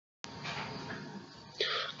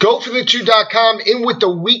GoForThe2.com in with the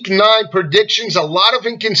Week 9 predictions. A lot of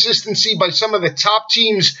inconsistency by some of the top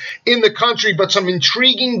teams in the country, but some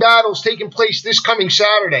intriguing battles taking place this coming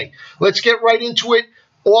Saturday. Let's get right into it.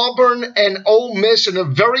 Auburn and Ole Miss in a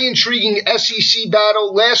very intriguing SEC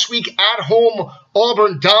battle. Last week at home,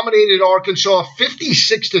 Auburn dominated Arkansas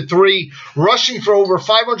 56-3, rushing for over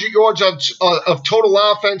 500 yards of total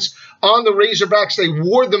offense on the Razorbacks. They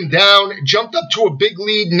wore them down, jumped up to a big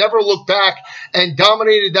lead, never looked back, and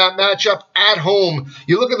dominated that matchup at home.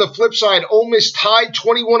 You look at the flip side, Ole Miss tied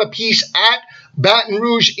 21 apiece at Baton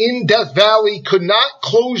Rouge in Death Valley, could not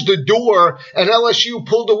close the door, and LSU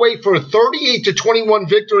pulled away for a 38-21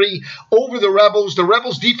 victory over the Rebels. The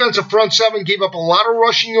Rebels' defensive front seven gave up a lot of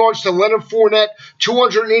rushing yards to Leonard Fournette,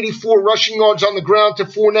 284 rushing yards on the ground to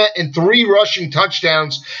Fournette, and 3 rushing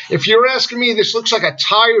touchdowns. If you're asking me, this looks like a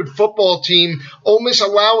tired football team. Ole Miss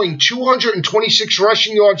allowing 226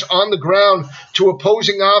 rushing yards on the ground to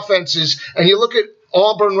opposing offenses, and you look at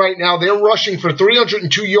Auburn right now, they're rushing for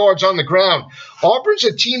 302 yards on the ground. Auburn's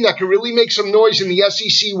a team that can really make some noise in the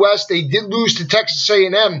SEC West. They did lose to Texas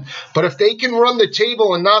A&M, but if they can run the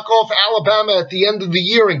table and knock off Alabama at the end of the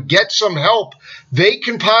year and get some help, they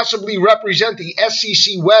can possibly represent the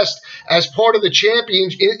SEC West as part of the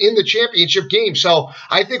in the championship game. So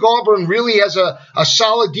I think Auburn really has a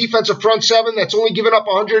solid defensive front seven that's only given up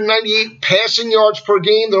 198 passing yards per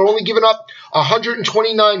game. They're only giving up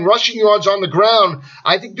 129 rushing yards on the ground.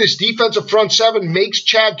 I think this defensive front seven makes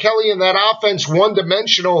Chad Kelly and that offense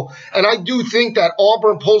one-dimensional, and I do think that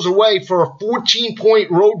Auburn pulls away for a 14-point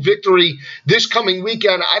road victory this coming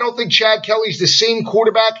weekend. I don't think Chad Kelly's the same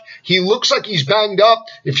quarterback. He looks like he's banged up.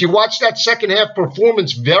 If you watch that second half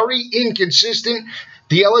performance, very inconsistent.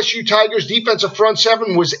 The LSU Tigers defensive front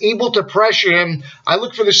seven was able to pressure him. I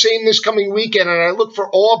look for the same this coming weekend, and I look for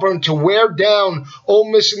Auburn to wear down Ole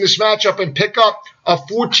Miss in this matchup and pick up a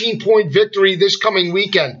 14-point victory this coming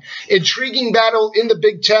weekend. Intriguing battle in the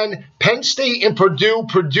Big Ten. Penn State and Purdue.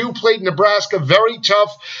 Purdue played Nebraska very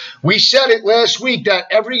tough. We said it last week that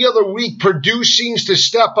every other week Purdue seems to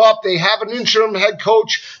step up. They have an interim head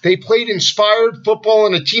coach. They played inspired football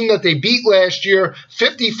in a team that they beat last year,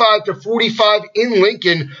 55-45 in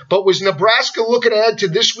Lincoln. But was Nebraska looking ahead to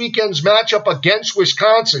this weekend's matchup against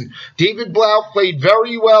Wisconsin? David Blau played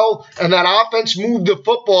very well, and that offense moved the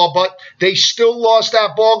football, but they still lost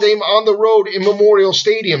that ball game on the road in Memorial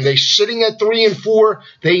Stadium. They're sitting at 3-4.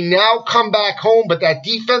 They now come back home, but that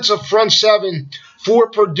defensive front seven for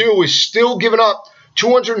Purdue is still giving up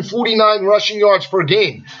 249 rushing yards per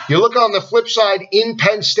game. You look on the flip side in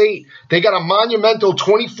Penn State, they got a monumental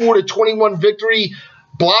 24-21 victory,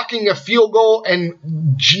 blocking a field goal and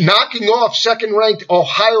knocking off second-ranked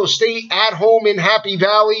Ohio State at home in Happy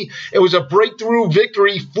Valley. It was a breakthrough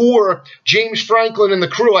victory for James Franklin and the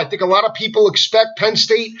crew. I think a lot of people expect Penn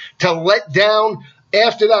State to let down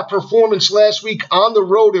after that performance last week on the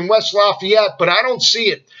road in West Lafayette, but I don't see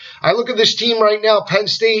it. I look at this team right now, Penn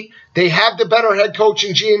State. They have the better head coach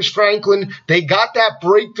in James Franklin. They got that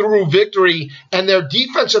breakthrough victory, and their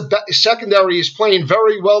defensive secondary is playing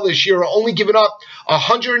very well this year, only giving up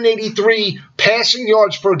 183 passing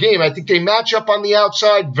yards per game. I think they match up on the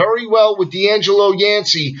outside very well with D'Angelo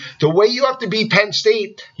Yancey. The way you have to beat Penn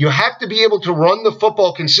State, you have to be able to run the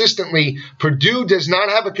football consistently. Purdue does not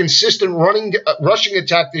have a consistent rushing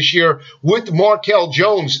attack this year with Markel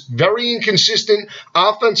Jones. Very inconsistent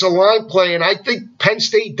offensive line play, and I think Penn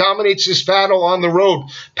State dominates this battle on the road.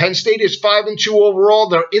 Penn State is 5-2 overall.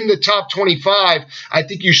 They're in the top 25. I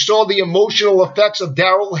think you saw the emotional effects of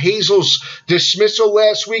Darrell Hazel's dismissal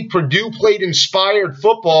last week. Purdue played inspired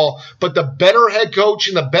football, but the better head coach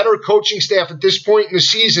and the better coaching staff at this point in the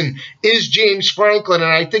season is James Franklin,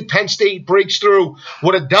 and I think Penn State breaks through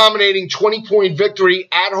with a dominating 20-point victory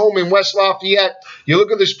at home in West Lafayette. You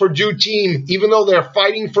look at this Purdue team, even though they're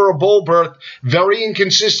fighting for a bowl berth, very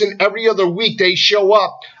inconsistent. Every other week they show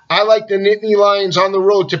up. I like the Nittany Lions on the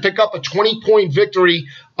road to pick up a 20-point victory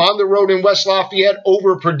on the road in West Lafayette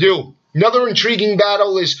over Purdue. Another intriguing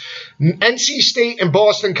battle is NC State and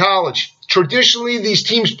Boston College. Traditionally, these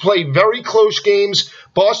teams play very close games.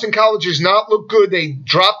 Boston College has not looked good. They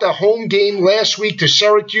dropped a home game last week to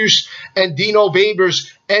Syracuse and Dino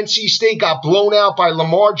Babers. NC State got blown out by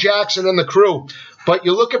Lamar Jackson and the crew. But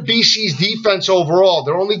you look at BC's defense overall.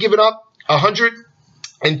 They're only giving up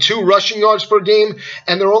 102 rushing yards per game,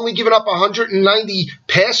 and they're only giving up 190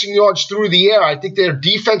 passing yards through the air. I think their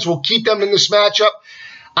defense will keep them in this matchup.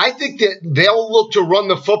 I think that they'll look to run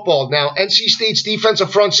the football. Now, NC State's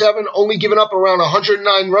defensive front seven only giving up around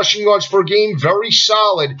 109 rushing yards per game. Very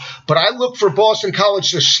solid. But I look for Boston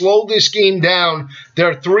College to slow this game down.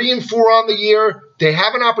 They're 3-4 on the year. They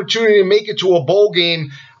have an opportunity to make it to a bowl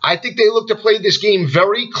game. I think they look to play this game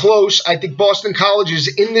very close. I think Boston College is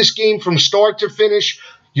in this game from start to finish.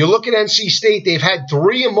 You look at NC State, they've had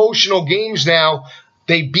 3 emotional games now.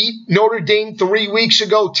 They beat Notre Dame 3 weeks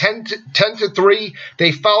ago, 10-3.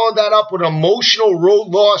 They followed that up with an emotional road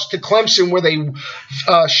loss to Clemson where they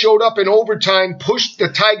showed up in overtime, pushed the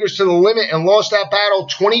Tigers to the limit, and lost that battle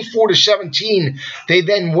 24-17. They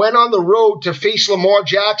then went on the road to face Lamar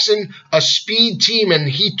Jackson, a speed team, and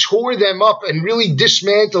he tore them up and really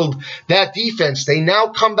dismantled that defense. They now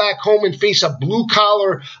come back home and face a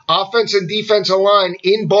blue-collar offense and defensive line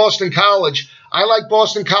in Boston College. I like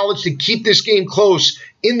Boston College to keep this game close.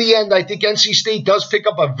 In the end, I think NC State does pick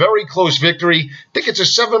up a very close victory. I think it's a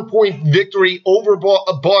 7-point victory over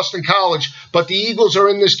Boston College, but the Eagles are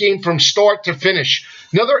in this game from start to finish.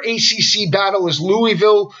 Another ACC battle is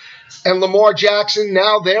Louisville and Lamar Jackson.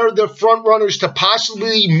 Now they're the front runners to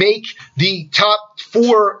possibly make the top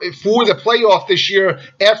 4 for the playoff this year.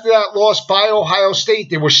 After that loss by Ohio State,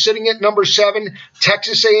 they were sitting at number 7.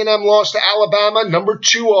 Texas A&M lost to Alabama. Number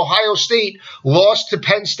 2, Ohio State lost to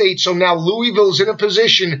Penn State. So now Louisville's in a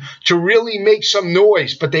position to really make some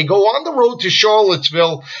noise. But they go on the road to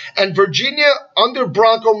Charlottesville, and Virginia under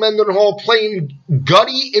Bronco Mendenhall playing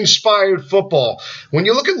gutty-inspired football. When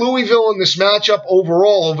you look at Louisville in this matchup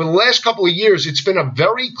overall, over the last couple of years, it's been a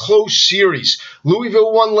very close series.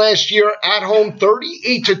 Louisville won last year at home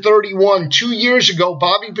 38-31. 2 years ago,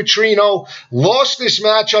 Bobby Petrino lost this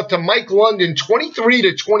matchup to Mike London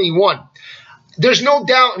 23-21. There's no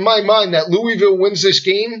doubt in my mind that Louisville wins this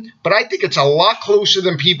game, but I think it's a lot closer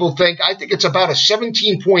than people think. I think it's about a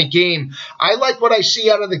 17-point game. I like what I see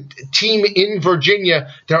out of the team in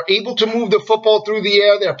Virginia. They're able to move the football through the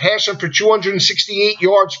air. They're passing for 268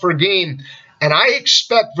 yards per game. And I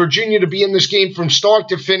expect Virginia to be in this game from start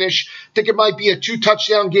to finish. I think it might be a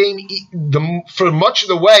 2-touchdown game for much of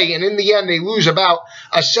the way. And in the end, they lose about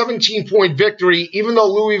a 17-point victory. Even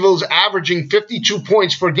though Louisville's averaging 52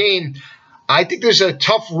 points per game, I think there's a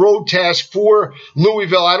tough road task for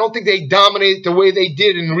Louisville. I don't think they dominate the way they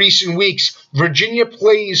did in recent weeks. Virginia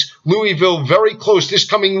plays Louisville very close this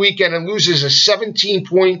coming weekend and loses a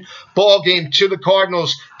 17-point ball game to the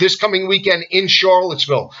Cardinals this coming weekend in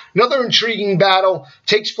Charlottesville. Another intriguing battle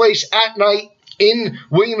takes place at night in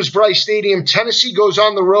Williams-Brice Stadium. Tennessee goes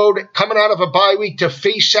on the road coming out of a bye week to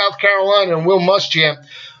face South Carolina and Will Muschamp.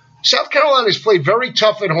 South Carolina has played very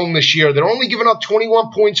tough at home this year. They're only giving up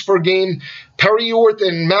 21 points per game. Perriort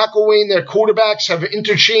and McElwain, their quarterbacks, have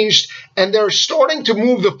interchanged, and they're starting to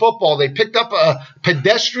move the football. They picked up a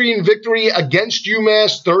pedestrian victory against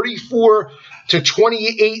UMass,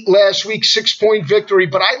 34-28 last week, 6-point victory.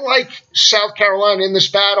 But I like South Carolina in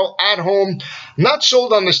this battle at home. Not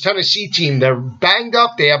sold on this Tennessee team. They're banged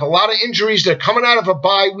up. They have a lot of injuries. They're coming out of a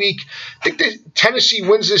bye week. I think that Tennessee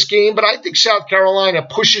wins this game, but I think South Carolina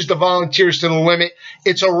pushes the Volunteers to the limit.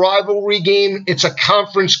 It's a rivalry game. It's a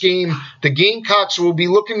conference game. The Gamecocks will be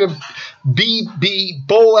looking to be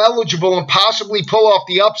bowl eligible and possibly pull off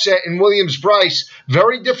the upset in Williams-Brice.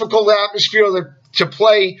 Very difficult atmosphere to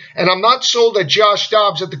play, and I'm not sold at Josh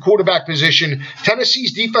Dobbs at the quarterback position.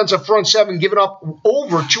 Tennessee's defensive front seven giving up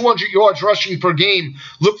over 200 yards rushing per game.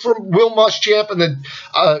 Look for Will Muschamp and the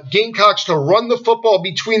Gamecocks to run the football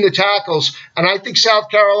between the tackles, and I think South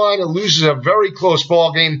Carolina loses a very close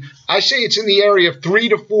ball game. I say it's in the area of 3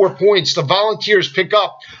 to 4 points. The Volunteers pick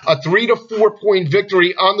up a 3 to 4 point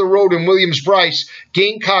victory on the road in Williams-Brice.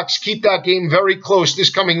 Gamecocks keep that game very close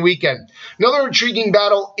this coming weekend. Another intriguing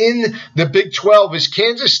battle in the Big 12 is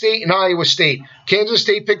Kansas State and Iowa State. Kansas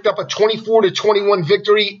State picked up a 24-21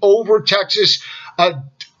 victory over Texas.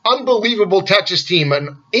 Unbelievable Texas team,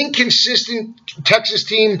 an inconsistent Texas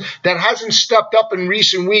team that hasn't stepped up in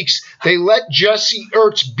recent weeks. They let Jesse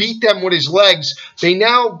Ertz beat them with his legs.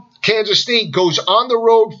 Kansas State goes on the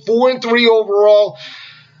road, 4-3 overall.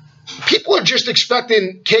 People are just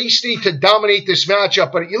expecting K-State to dominate this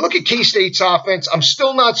matchup, but you look at K-State's offense, I'm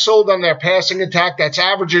still not sold on their passing attack. That's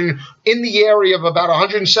averaging in the area of about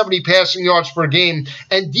 170 passing yards per game.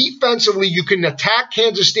 And defensively, you can attack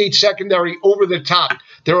Kansas State secondary over the top.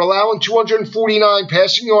 They're allowing 249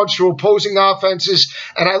 passing yards to opposing offenses.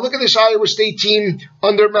 And I look at this Iowa State team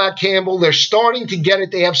under Matt Campbell. They're starting to get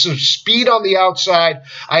it. They have some speed on the outside.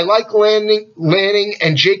 I like Lanning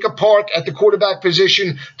and Jacob Park at the quarterback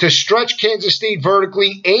position to stretch Kansas State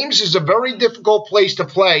vertically. Ames is a very difficult place to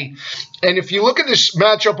play. And if you look at this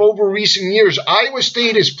matchup over recent years, Iowa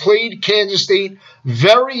State has played Kansas State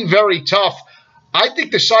very, very tough. I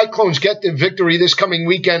think the Cyclones get the victory this coming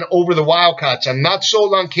weekend over the Wildcats. I'm not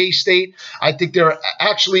sold on K-State. I think they're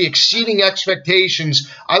actually exceeding expectations.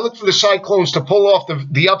 I look for the Cyclones to pull off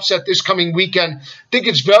the upset this coming weekend. I think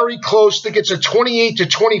it's very close. I think it's a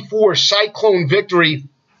 28-24 Cyclone victory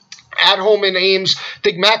at home in Ames. I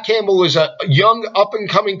think Matt Campbell is a young,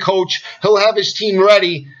 up-and-coming coach. He'll have his team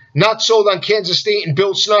ready. Not sold on Kansas State and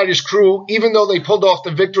Bill Snyder's crew, even though they pulled off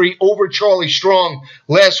the victory over Charlie Strong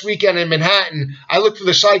last weekend in Manhattan. I look for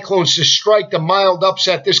the Cyclones to strike the mild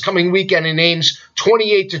upset this coming weekend in Ames,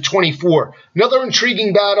 28-24. Another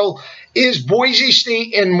intriguing battle is Boise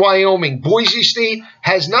State and Wyoming. Boise State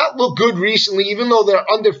has not looked good recently, even though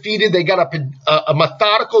they're undefeated. They got a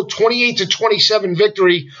methodical 28-27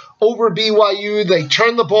 victory over BYU. They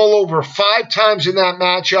turned the ball over 5 times in that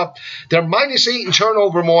matchup. They're -8 in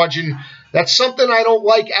turnover margin. That's something I don't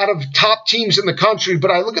like out of top teams in the country,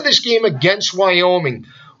 but I look at this game against Wyoming.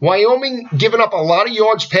 Wyoming giving up a lot of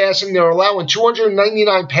yards passing. They're allowing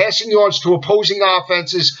 299 passing yards to opposing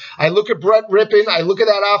offenses. I look at Brett Rippon. I look at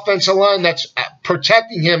that offensive line that's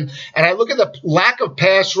protecting him. And I look at the lack of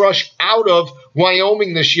pass rush out of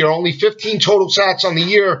Wyoming this year. Only 15 total sacks on the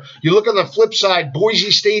year. You look on the flip side, Boise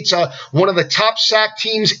State's one of the top sack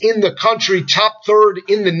teams in the country, top 3rd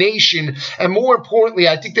in the nation. And more importantly,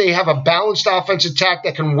 I think they have a balanced offensive attack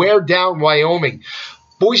that can wear down Wyoming.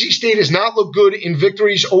 Boise State has not looked good in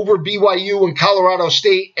victories over BYU and Colorado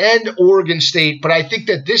State and Oregon State, but I think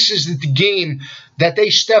that this is the game that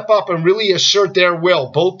they step up and really assert their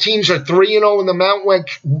will. Both teams are 3-0 in the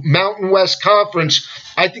Mountain West Conference.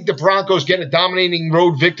 I think the Broncos get a dominating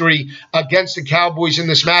road victory against the Cowboys in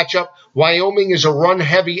this matchup. Wyoming is a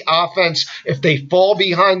run-heavy offense. If they fall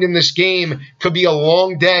behind in this game, it could be a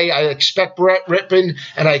long day. I expect Brett Rippon,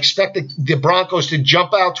 and I expect the Broncos to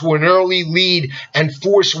jump out to an early lead and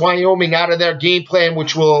force Wyoming out of their game plan,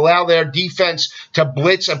 which will allow their defense to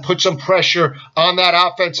blitz and put some pressure on that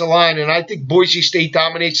offensive line. And I think Boise State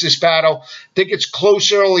dominates this battle. I think it's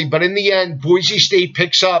close early, but in the end, Boise State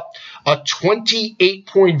picks up a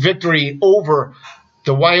 28-point victory over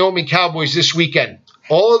the Wyoming Cowboys this weekend.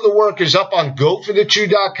 All of the work is up on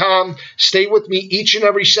GoForTheChew.com. Stay with me each and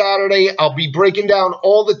every Saturday. I'll be breaking down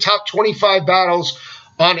all the top 25 battles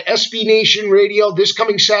on SB Nation Radio this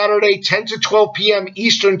coming Saturday, 10 to 12 p.m.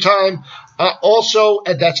 Eastern Time. Also,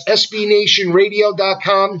 that's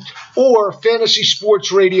SBNationRadio.com or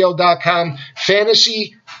FantasySportsRadio.com.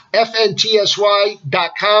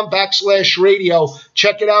 FNTSY.com/radio.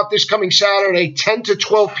 Check it out this coming Saturday, 10 to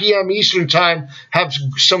 12 p.m. Eastern Time. Have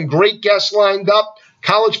some great guests lined up.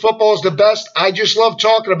 College football is the best. I just love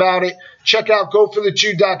talking about it. Check out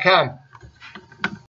GoForTheChew.com.